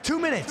2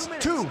 minutes,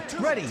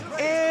 ready,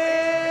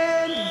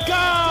 and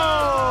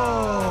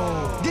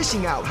go!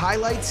 Dishing out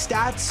highlights,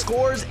 stats,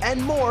 scores,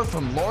 and more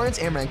from Lawrence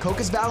and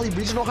Rancocas Valley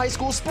Regional High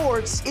School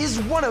Sports is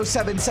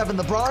 107.7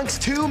 The Bronx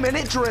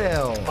 2-Minute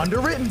Drill.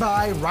 Underwritten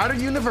by Rider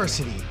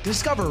University.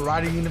 Discover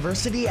Rider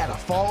University at a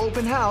fall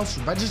open house.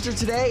 Register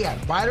today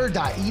at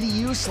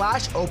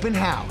rider.edu/open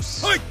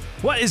house.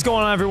 What is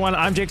going on, everyone?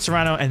 I'm Jake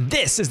Serrano, and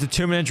this is the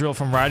 2-Minute Drill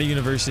from Rider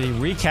University,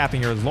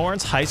 recapping your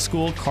Lawrence High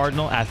School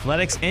Cardinal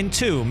athletics in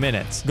 2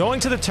 minutes. Going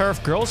to the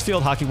turf, girls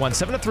field hockey won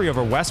 7-3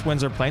 over West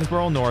Windsor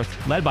Plainsboro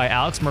North, led by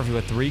Alex Murphy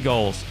with 3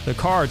 goals. The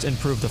Cards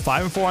improved to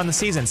 5-4 on the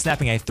season,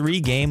 snapping a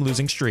 3-game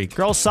losing streak.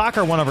 Girls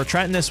soccer won over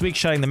Trenton this week,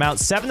 shutting them out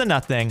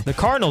 7-0. The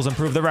Cardinals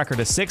improved the record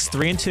to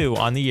 6-3-2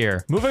 on the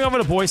year. Moving over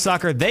to boys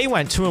soccer, they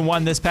went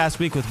 2-1 this past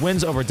week with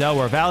wins over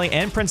Delaware Valley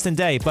and Princeton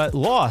Day, but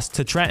lost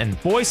to Trenton.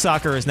 Boys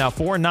soccer is now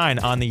 4-9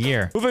 on the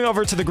year. Moving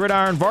over to the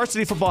gridiron,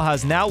 varsity football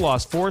has now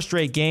lost 4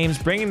 straight games,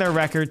 bringing their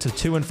record to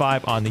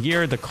 2-5 on the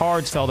year. The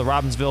Cards fell to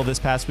Robbinsville this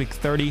past week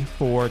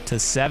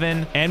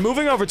 34-7. And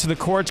moving over to the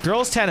courts,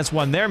 girls tennis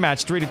won their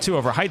match 3-2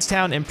 over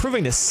Heightstown,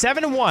 improving to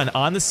 7-1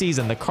 on the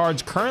season. The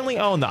Cards currently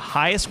own the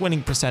highest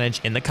winning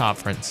percentage in the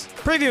conference.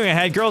 Previewing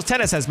ahead, girls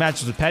tennis has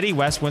matches with Petty,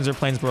 West Windsor,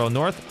 Plainsboro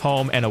North,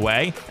 home and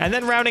away, and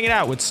then rounding it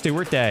out with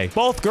Stewart Day.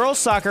 Both girls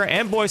soccer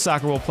and boys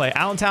soccer will play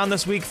Allentown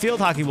this week. Field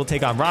hockey will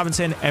take on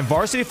Robinson, and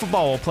varsity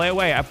football will play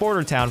away at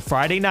Bordertown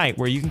Friday night,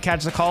 where you can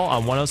catch the call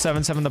on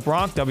 107.7 The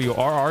Bronx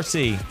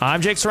WRRC.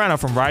 I'm Jake Serrano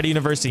from Rider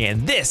University,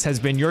 and this has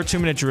been your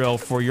 2-minute drill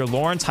for your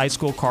Lawrence High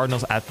School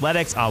Cardinals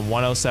athletics on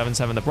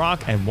 107.7 The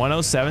Bronx and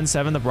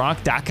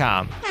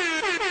 107.7thebronx.com.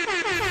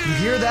 You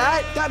hear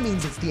that? That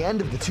means it's the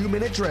end of the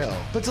 2-minute drill.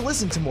 But to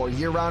listen to more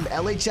year-round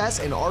LHS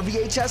and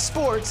RVHS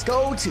sports,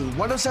 go to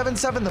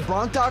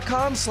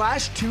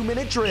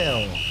 107.7thebronx.com/2-minute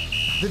drill.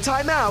 The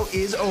timeout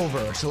is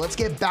over, so let's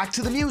get back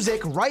to the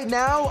music right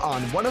now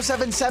on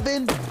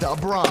 107.7 The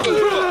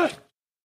Bronx.